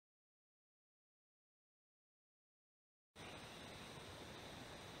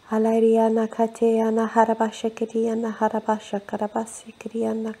Alariana kate ana harabasha kiriana harabasha karabasi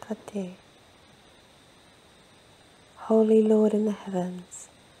kiriana kate. Holy Lord in the heavens,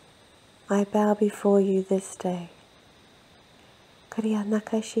 I bow before you this day.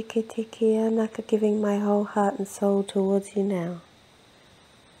 Karianaka shikete kianaka, giving my whole heart and soul towards you now.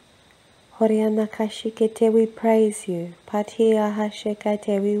 Horianaka shikete, we praise you. Patia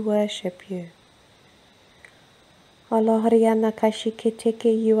hashekate, we worship you. Horianaka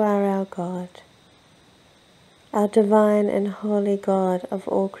shikete, you are our God, our divine and holy God of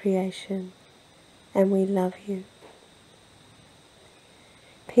all creation, and we love you.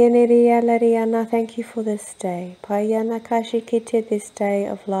 Pianiria Lariana, thank you for this day. Payana Kashikite, this day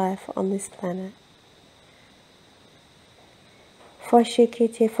of life on this planet. For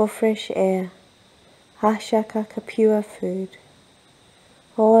Shikite, for fresh air. Hashakaka, pure food.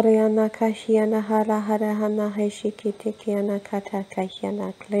 Oriana Kashiana Hara Hara Hana Heshikite Kiana Kata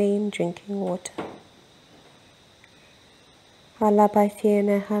Kashiana, clean drinking water.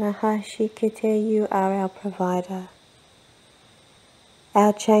 Halabaitiana Hara Hashikite, you are our provider,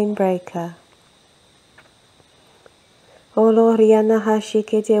 our chain breaker. O Lord,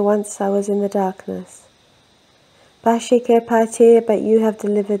 Hashikete, once I was in the darkness. Bashike Pate, but you have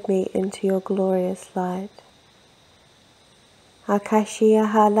delivered me into your glorious light. Akashia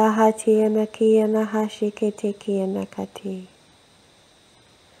Halahati Anakiana Hashikete Kianakati.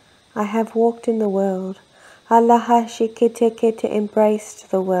 I have walked in the world. Allahashikete Kete, embraced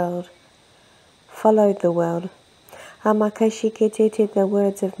the world, followed the world. Amakashikete, the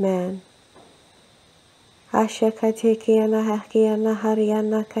words of man. Ashakate kiana kiana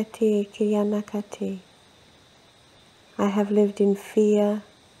hariana kati kiana kati. I have lived in fear,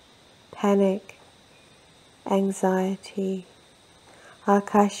 panic, anxiety,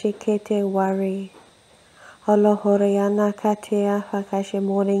 akashikete, worry, holohoriana katea fakashe,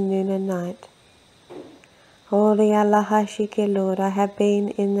 morning, noon and night. Holy Allahashike, Lord, I have been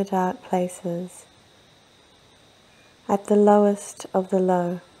in the dark places, at the lowest of the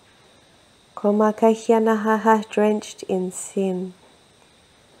low. Komakahiana haha, drenched in sin.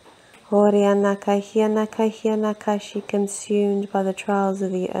 Horiana kahiana kahiana kashi, consumed by the trials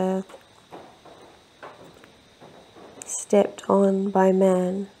of the earth, stepped on by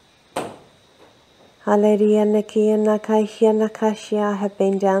man. Haleriana kiana kahiana kashi, I have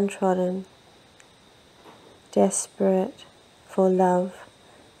been downtrodden, desperate for love.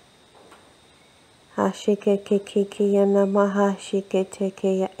 Hashike kikiana mahashike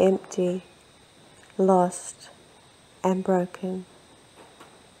teke, empty, lost and broken.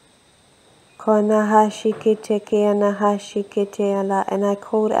 And I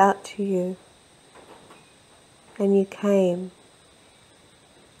called out to you, and you came,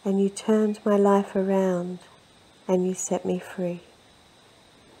 and you turned my life around, and you set me free.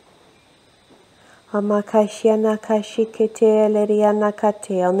 On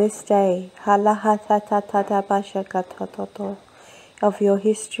this day of your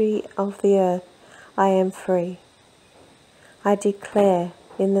history of the earth, I am free. I declare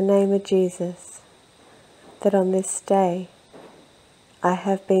in the name of Jesus that on this day I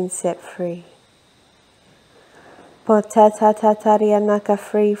have been set free.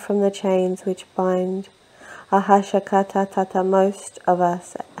 Free from the chains which bind most of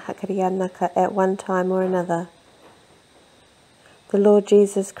us at one time or another. The Lord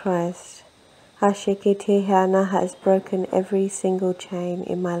Jesus Christ has broken every single chain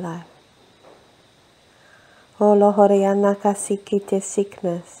in my life.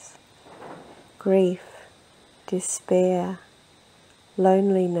 Sickness, grief, despair,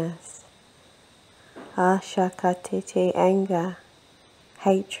 loneliness, anger,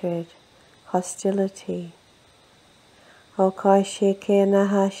 hatred, hostility. You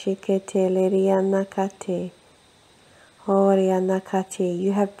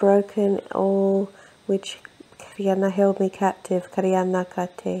have broken all which held me captive,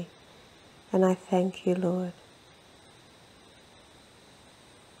 and I thank you, Lord.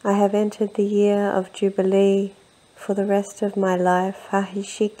 I have entered the year of Jubilee for the rest of my life. I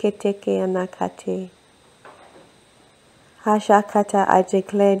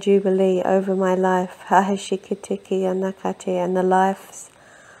declare Jubilee over my life, and the lives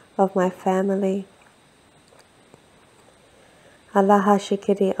of my family.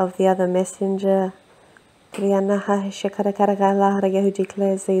 Of the other messenger, who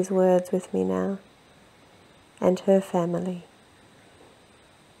declares these words with me now, and her family.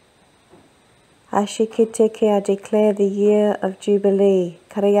 I declare the year of Jubilee,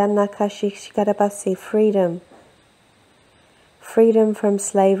 freedom from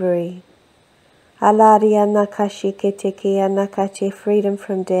slavery. Alaria nakashikete kia nakate, freedom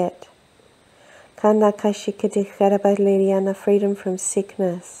from debt. Kanakashikete karabaliriana, freedom from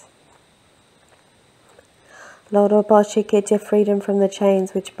sickness. Loroboshikete, freedom from the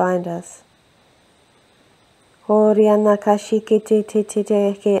chains which bind us. Oriana kashikete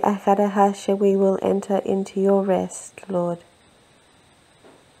titeke akarahasha, we will enter into your rest, Lord.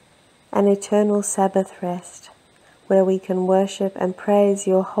 An eternal Sabbath rest, where we can worship and praise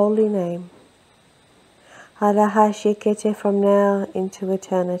your holy name. Arahashikete, from now into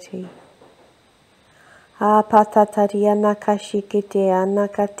eternity. Apatataria kashikete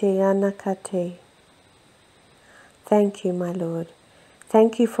anakate anakate. Thank you, my Lord.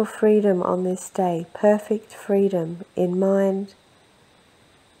 Thank you for freedom on this day, perfect freedom in mind,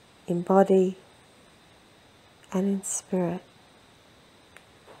 in body, and in spirit.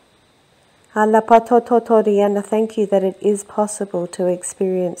 Alapatototoriana, thank you that it is possible to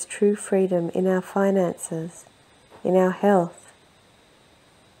experience true freedom in our finances, in our health,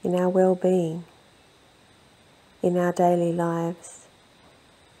 in our well-being, in our daily lives,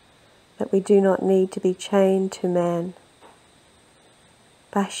 that we do not need to be chained to man.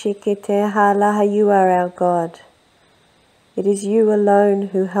 Bashikite halaha, you are our God. It is you alone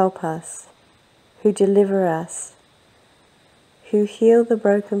who help us, who deliver us, who heal the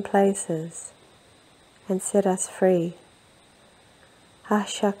broken places and set us free.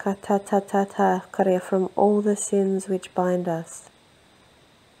 Hashakatatatata, from all the sins which bind us.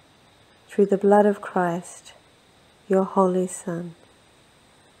 Through the blood of Christ, your Holy Son.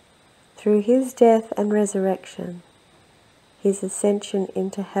 Through his death and resurrection, his ascension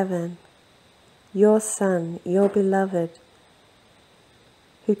into heaven, your Son, your beloved,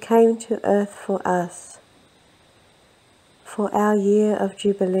 who came to earth for us, for our year of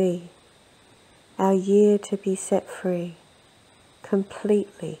Jubilee, our year to be set free,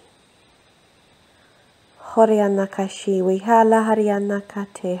 completely. Horianakashi, we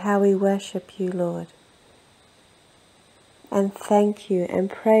halaharianakate, how we worship you, Lord. And thank you and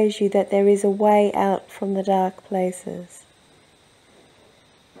praise you that there is a way out from the dark places.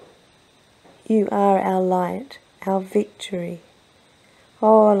 You are our light, our victory.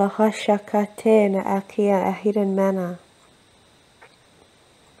 Oh, lahashakatena akia, a hidden manna.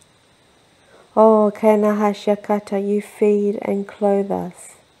 Oh, Kanahashakata, you feed and clothe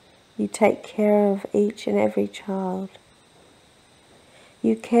us. You take care of each and every child.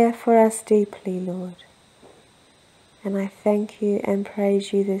 You care for us deeply, Lord. And I thank you and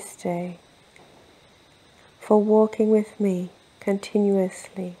praise you this day for walking with me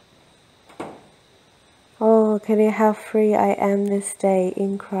continuously. Oh, how free I am this day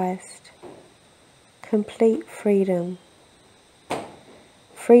in Christ. Complete freedom.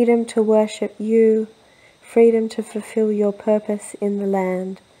 Freedom to worship you, freedom to fulfill your purpose in the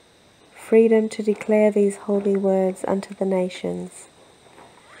land, freedom to declare these holy words unto the nations,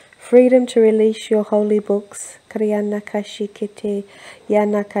 freedom to release your holy books, Kriyanakashikite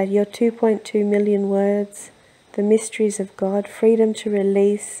Yanaka, your 2.2 million words, the mysteries of God, freedom to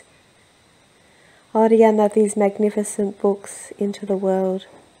release Ariana, these magnificent books into the world.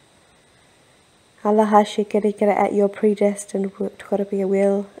 Allahashikirikira, at your predestined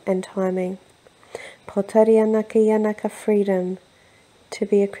will and timing. Potarianakiyanaka, freedom to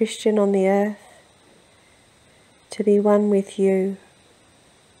be a Christian on the earth, to be one with you,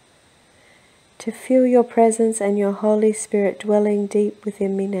 to feel your presence and your Holy Spirit dwelling deep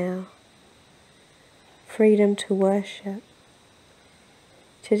within me now. Freedom to worship,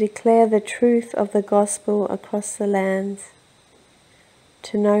 to declare the truth of the gospel across the lands,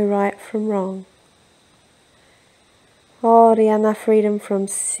 to know right from wrong. Oh, Riana, freedom from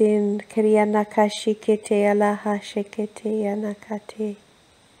sin. Kriana kashikete alaha shekete yanakate.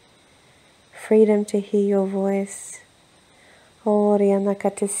 Freedom to hear your voice. Oh,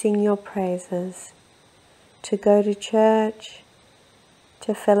 Rianaka, to sing your praises. To go to church.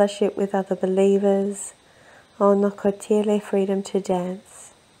 To fellowship with other believers. Oh, Nokotele, freedom to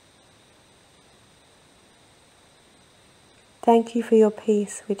dance. Thank you for your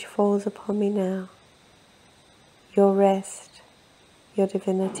peace which falls upon me now. Your rest, your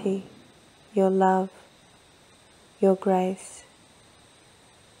divinity, your love, your grace.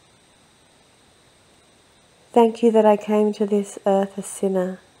 Thank you that I came to this earth a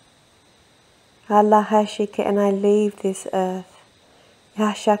sinner. Allah Hashika, and I leave this earth,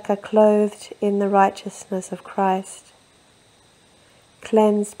 Yashaka, clothed in the righteousness of Christ,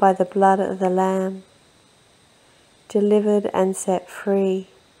 cleansed by the blood of the Lamb, delivered and set free.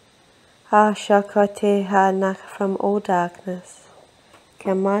 Ashakate hanak, from all darkness.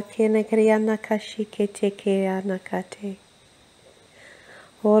 Kamakene kriana kashikete keanakate.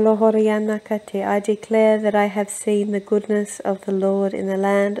 I declare that I have seen the goodness of the Lord in the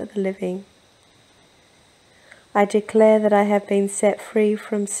land of the living. I declare that I have been set free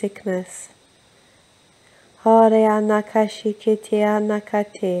from sickness. From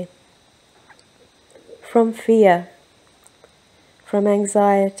fear, from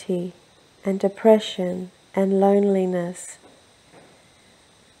anxiety and depression and loneliness.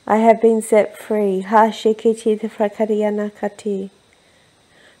 I have been set free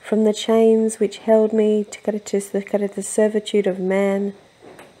from the chains which held me to the servitude of man,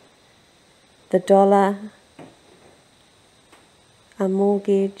 the dollar, a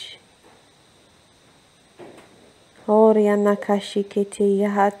mortgage. I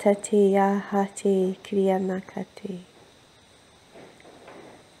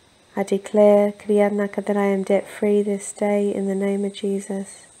declare that I am debt free this day in the name of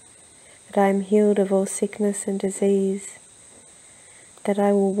Jesus, that I am healed of all sickness and disease, that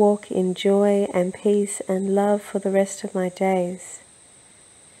I will walk in joy and peace and love for the rest of my days.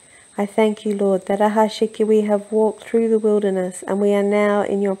 I thank you, Lord, that we have walked through the wilderness and we are now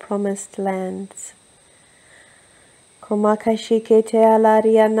in your promised lands. That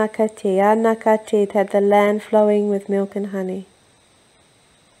the land flowing with milk and honey.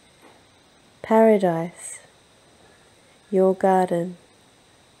 Paradise, your garden.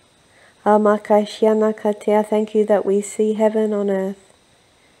 I thank you that we see heaven on earth,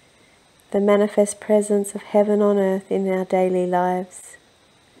 the manifest presence of heaven on earth in our daily lives.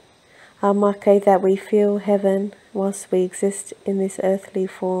 That we feel heaven whilst we exist in this earthly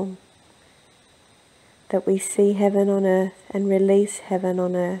form. That we see heaven on earth and release heaven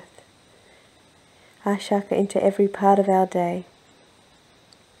on earth. Ashaka into every part of our day.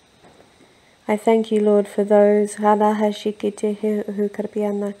 I thank you, Lord, for those in our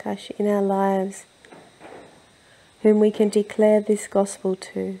lives whom we can declare this gospel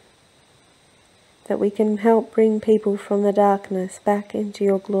to, that we can help bring people from the darkness back into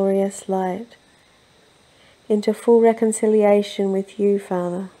your glorious light, into full reconciliation with you,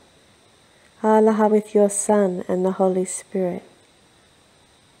 Father, with your Son and the Holy Spirit.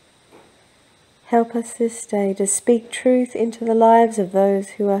 Help us this day to speak truth into the lives of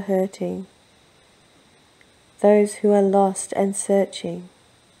those who are hurting, those who are lost and searching.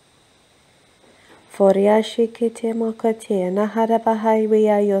 We are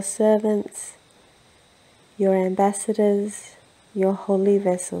your servants, your ambassadors, your holy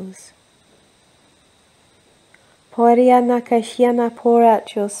vessels. Pour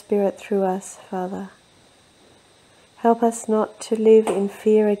out your Spirit through us, Father. Help us not to live in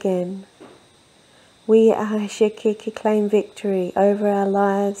fear again. We claim victory over our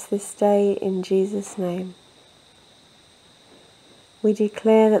lives this day in Jesus' name. We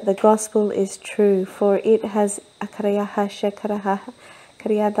declare that the gospel is true, for it has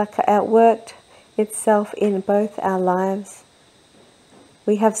outworked itself in both our lives.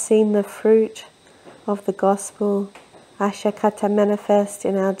 We have seen the fruit of the gospel manifest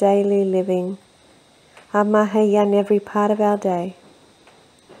in our daily living, in every part of our day.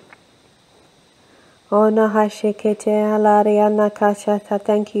 Thank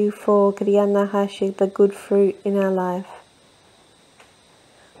you for the good fruit in our life.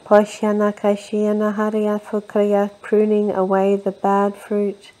 For pruning away the bad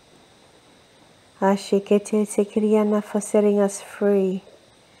fruit. For setting us free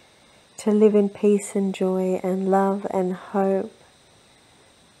to live in peace and joy and love and hope,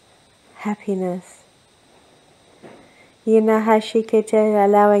 happiness.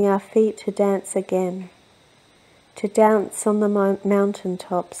 Allowing our feet to dance again, to dance on the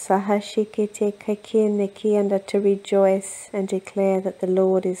mountaintops, to rejoice and declare that the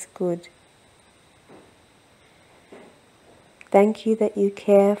Lord is good. Thank you that you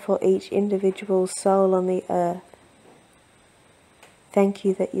care for each individual soul on the earth. Thank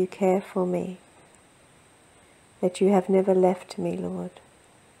you that you care for me, that you have never left me, Lord.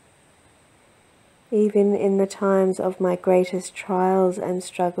 Even in the times of my greatest trials and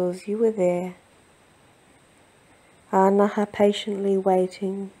struggles, you were there. Anaha patiently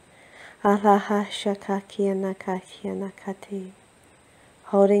waiting. Alaha shakakianakakianakati,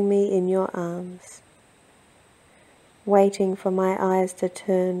 holding me in your arms, waiting for my eyes to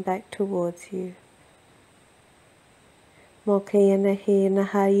turn back towards you. Mokianahi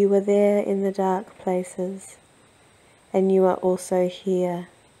naha, you were there in the dark places, and you are also here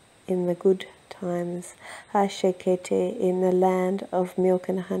in the good times, Hashekete, in the land of milk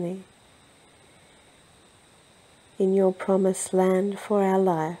and honey, in your promised land for our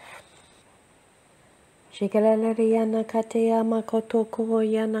life. Shikaleriana katea makoto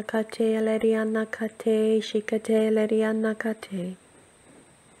koyana kate leriana kate shikate leriana kate.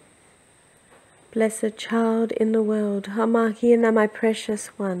 Blessed child in the world, Hamakina, my precious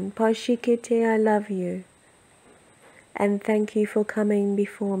one, Pashikite, I love you, and thank you for coming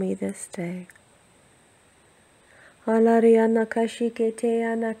before me this day. Alariana Kashikite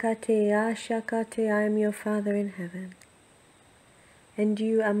Anakate Ashakate, I am your Father in heaven, and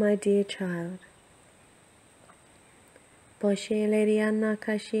you are my dear child. Poshe Leriana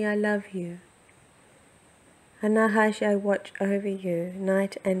Kashi, I love you. Anahash, I watch over you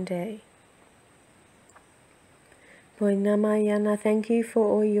night and day. Boinamayana, thank you for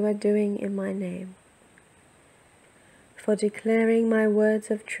all you are doing in my name, for declaring my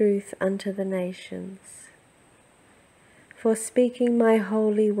words of truth unto the nations, for speaking my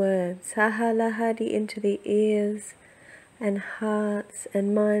holy words, Hahalahadi, into the ears and hearts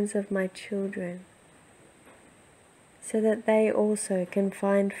and minds of my children, so that they also can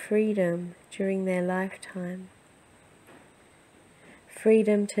find freedom during their lifetime.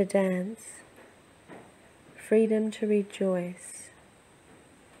 Freedom to dance, freedom to rejoice,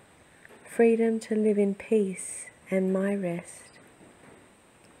 freedom to live in peace and my rest.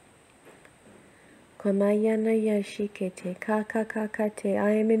 Kamayana yashikete, kakakakate, I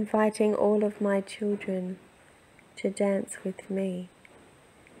am inviting all of my children to dance with me,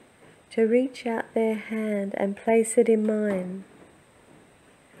 to reach out their hand and place it in mine,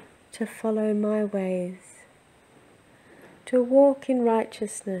 to follow my ways, to walk in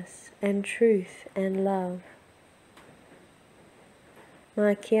righteousness and truth and love.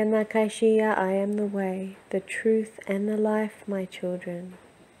 My Kianakashia, I am the way, the truth and the life, my children.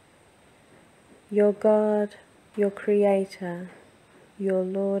 Your God, your Creator, your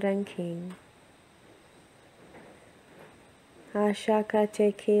Lord and King.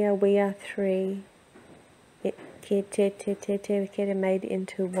 Ashakatekia, we are three. Kete made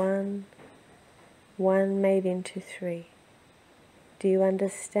into one made into three. Do you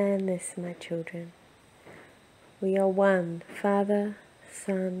understand this, my children? We are one, Father,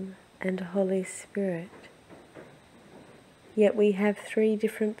 Son, and Holy Spirit. Yet we have three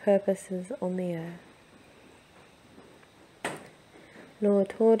different purposes on the earth.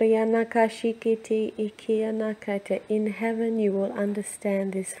 Lord, in heaven you will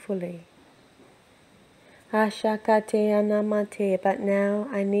understand this fully. But now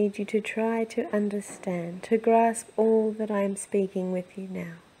I need you to try to understand, to grasp all that I am speaking with you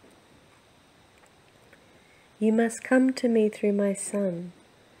now. You must come to me through my Son,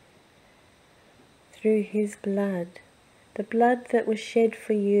 through his blood, the blood that was shed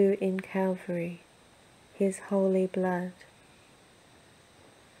for you in Calvary, his holy blood.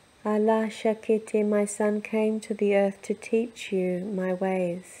 Allah Shakiti, my Son, came to the earth to teach you my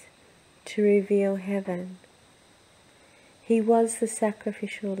ways, to reveal heaven. He was the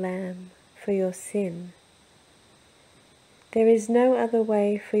sacrificial lamb for your sin. There is no other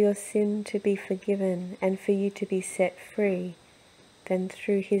way for your sin to be forgiven and for you to be set free than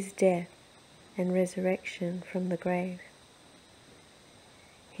through his death and resurrection from the grave.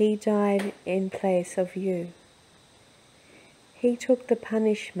 He died in place of you. He took the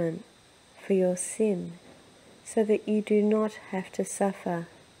punishment for your sin so that you do not have to suffer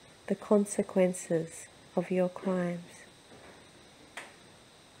the consequences of your crimes.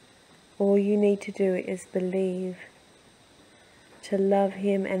 All you need to do is believe, to love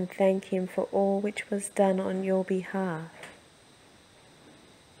him and thank him for all which was done on your behalf.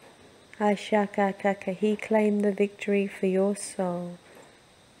 Ashakakaka, he claimed the victory for your soul.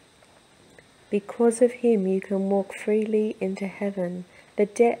 Because of him you can walk freely into heaven. The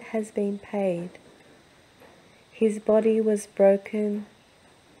debt has been paid. His body was broken,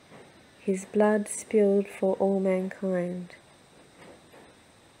 his blood spilled for all mankind.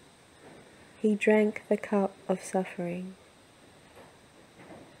 He drank the cup of suffering,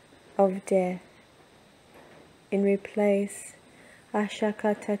 of death, in replace of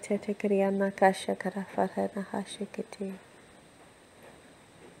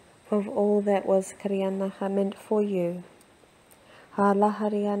all that was Karyanaha meant for you.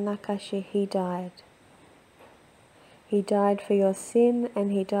 He died. He died for your sin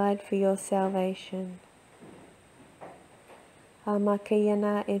and he died for your salvation.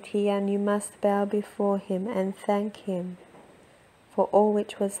 And you must bow before him and thank him for all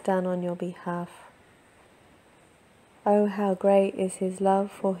which was done on your behalf. Oh, how great is his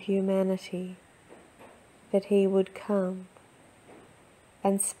love for humanity, that he would come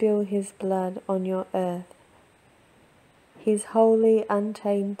and spill his blood on your earth, his holy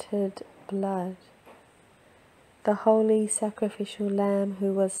untainted blood, the holy sacrificial lamb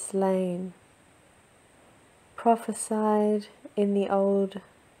who was slain, prophesied in the Old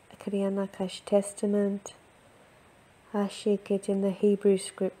Testament, Ashikit in the Hebrew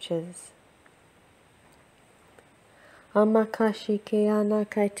scriptures, Amakashike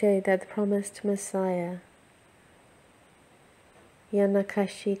anakaite, that promised Messiah.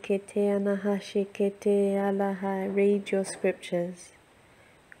 Yanakashikete anahashikete alahai. Read your scriptures.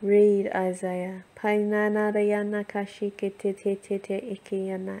 Read Isaiah.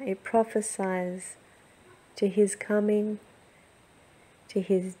 It prophesies to his coming, to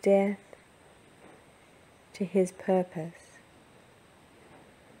his death, to his purpose.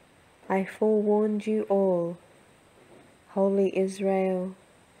 I forewarned you all, Holy Israel,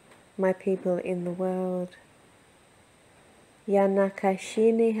 my people in the world.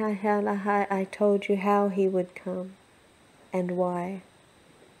 I told you how he would come and why.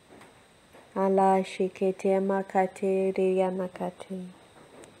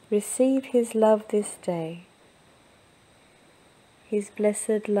 Receive his love this day, his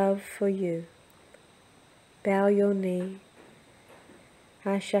blessed love for you. Bow your knee.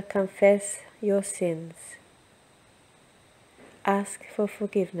 I shall confess your sins. Ask for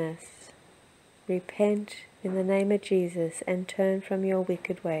forgiveness. Repent in the name of Jesus and turn from your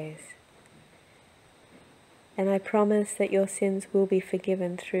wicked ways. And I promise that your sins will be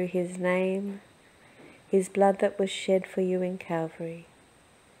forgiven through his name, his blood that was shed for you in Calvary.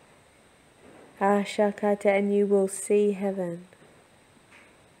 And you will see heaven.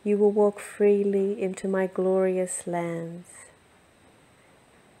 You will walk freely into my glorious lands.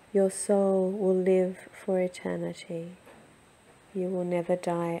 Your soul will live for eternity. You will never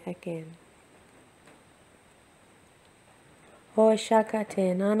die again. O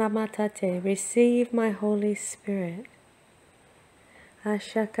Shakate Nanamatate, receive my Holy Spirit.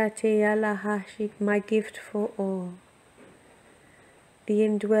 Ashakate Alahashik, my gift for all. The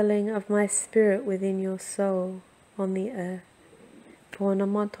indwelling of my spirit within your soul on the earth.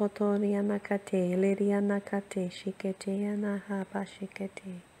 Ponamototo Rianakate, Lirianakate, Shikete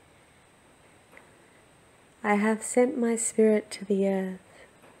Anahabashikete. I have sent my spirit to the earth,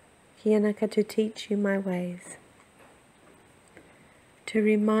 Hianaka, to teach you my ways, to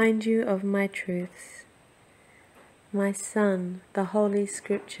remind you of my truths, my Son, the Holy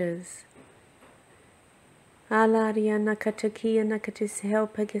Scriptures. Alarianaka to Kianaka, to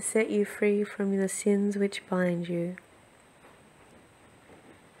help set you free from the sins which bind you,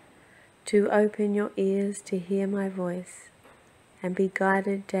 to open your ears to hear my voice and be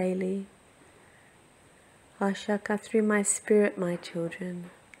guided daily. Ashaka, through my spirit, my children,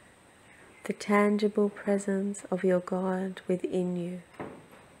 the tangible presence of your God within you.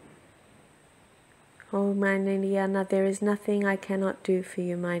 Oh, my Niniana, there is nothing I cannot do for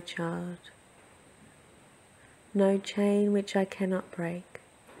you, my child. No chain which I cannot break.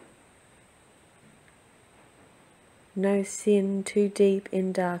 No sin too deep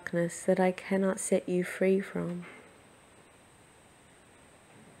in darkness that I cannot set you free from.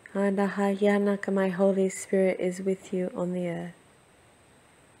 Anahayanaka, my Holy Spirit is with you on the earth.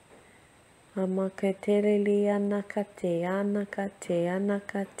 Amakateleli anakate, anakate,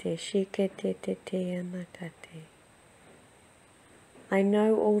 anakate, shikete tete anakate. I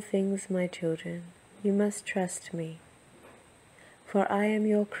know all things, my children. You must trust me. For I am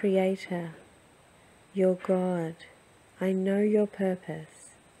your Creator, your God. I know your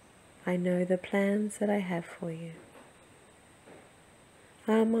purpose. I know the plans that I have for you.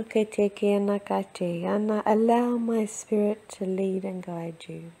 Allow my spirit to lead and guide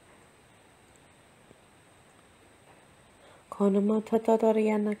you. Allow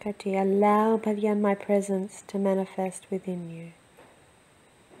my presence to manifest within you.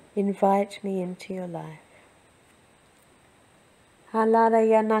 Invite me into your life.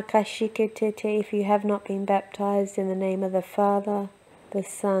 If you have not been baptized in the name of the Father, the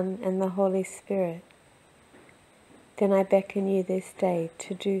Son, and the Holy Spirit, then I beckon you this day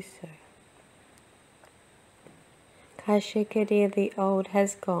to do so. Kashikedi, the old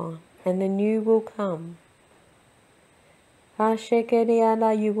has gone, and the new will come.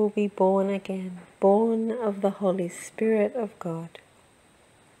 Kashikedi, you will be born again, born of the Holy Spirit of God.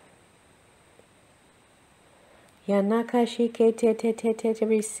 Yanakashikete, to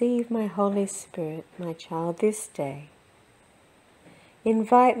receive my Holy Spirit, my child, this day.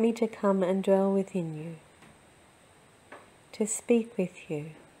 Invite me to come and dwell within you, to speak with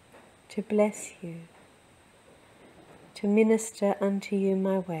you, to bless you, to minister unto you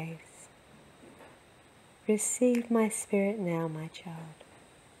my ways. Receive my spirit now, my child.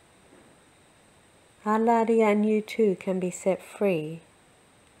 Aladi, and you too can be set free.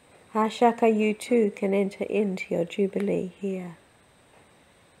 Ashaka, you too can enter into your jubilee here.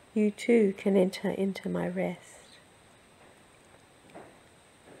 You too can enter into my rest.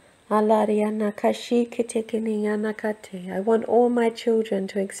 I want all my children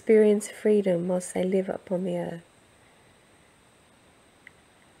to experience freedom whilst they live upon the earth.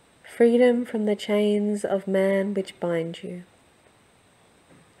 Freedom from the chains of man which bind you.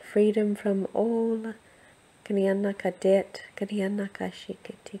 Freedom from all Kanyanaka debt, Kanyanaka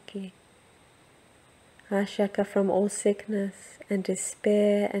shikitiki. Ashaka from all sickness and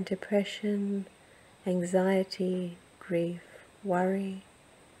despair and depression, anxiety, grief, worry.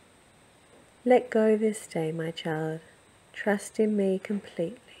 Let go this day, my child. Trust in me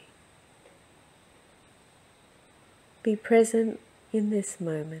completely. Be present in this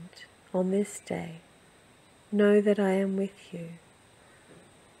moment, on this day. Know that I am with you.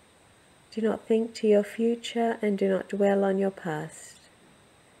 Do not think to your future and do not dwell on your past.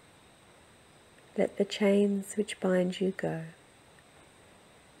 Let the chains which bind you go.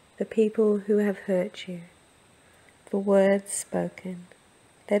 The people who have hurt you, the words spoken,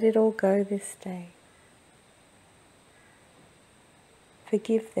 let it all go this day.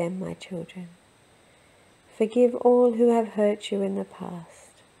 Forgive them, my children. Forgive all who have hurt you in the past,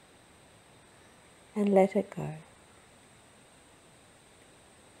 and let it go.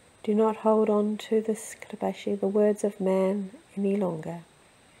 Do not hold on to the words of man any longer.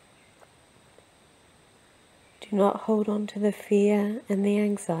 Do not hold on to the fear and the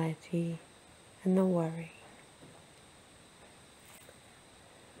anxiety and the worry.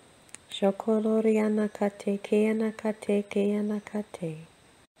 Shokolorianakate, keanakate, keanakate.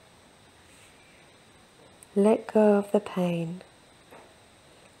 Let go of the pain.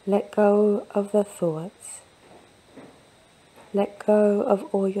 Let go of the thoughts. Let go of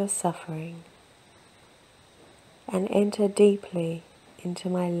all your suffering. And enter deeply into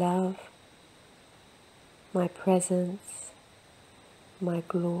my love, my presence, my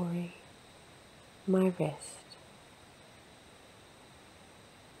glory, my rest.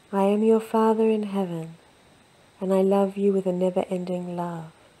 I am your Father in heaven, and I love you with a never-ending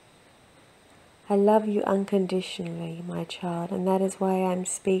love. I love you unconditionally, my child, and that is why I am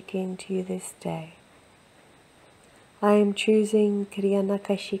speaking to you this day. I am choosing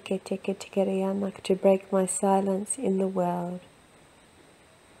to break my silence in the world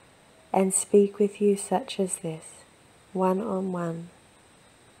and speak with you such as this, one-on-one,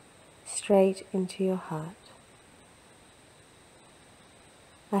 straight into your heart.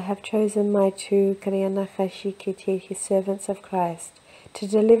 I have chosen my two servants of Christ to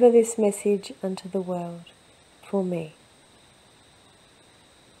deliver this message unto the world for me.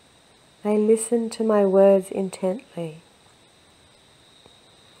 They listen to my words intently.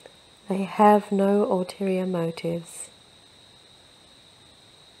 They have no ulterior motives.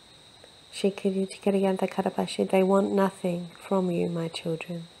 They want nothing from you, my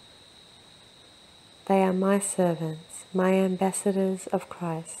children. They are my servants, my ambassadors of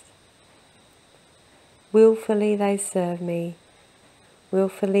Christ. Willfully they serve me.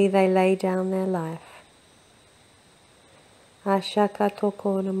 Willfully they lay down their life. They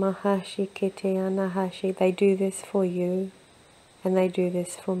do this for you, and they do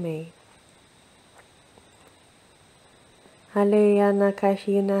this for me.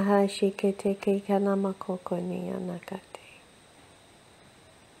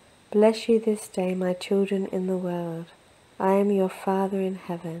 Bless you this day, my children in the world. I am your Father in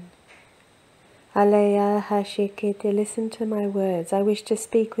heaven. Listen to my words. I wish to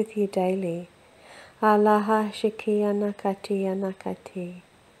speak with you daily. Listen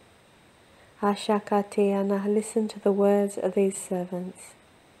to the words of these servants.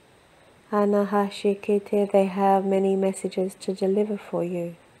 They have many messages to deliver for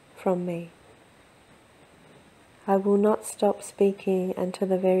you from me. I will not stop speaking until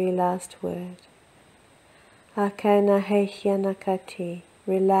the very last word.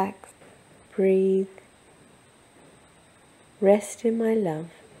 Relax, breathe, rest in my love.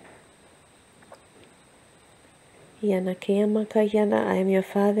 I am your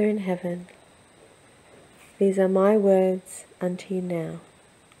Father in heaven. These are my words unto you now.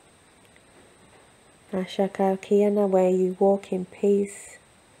 Where you walk in peace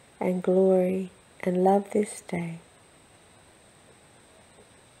and glory and love this day,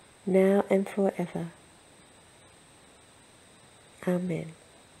 now and forever. Amen.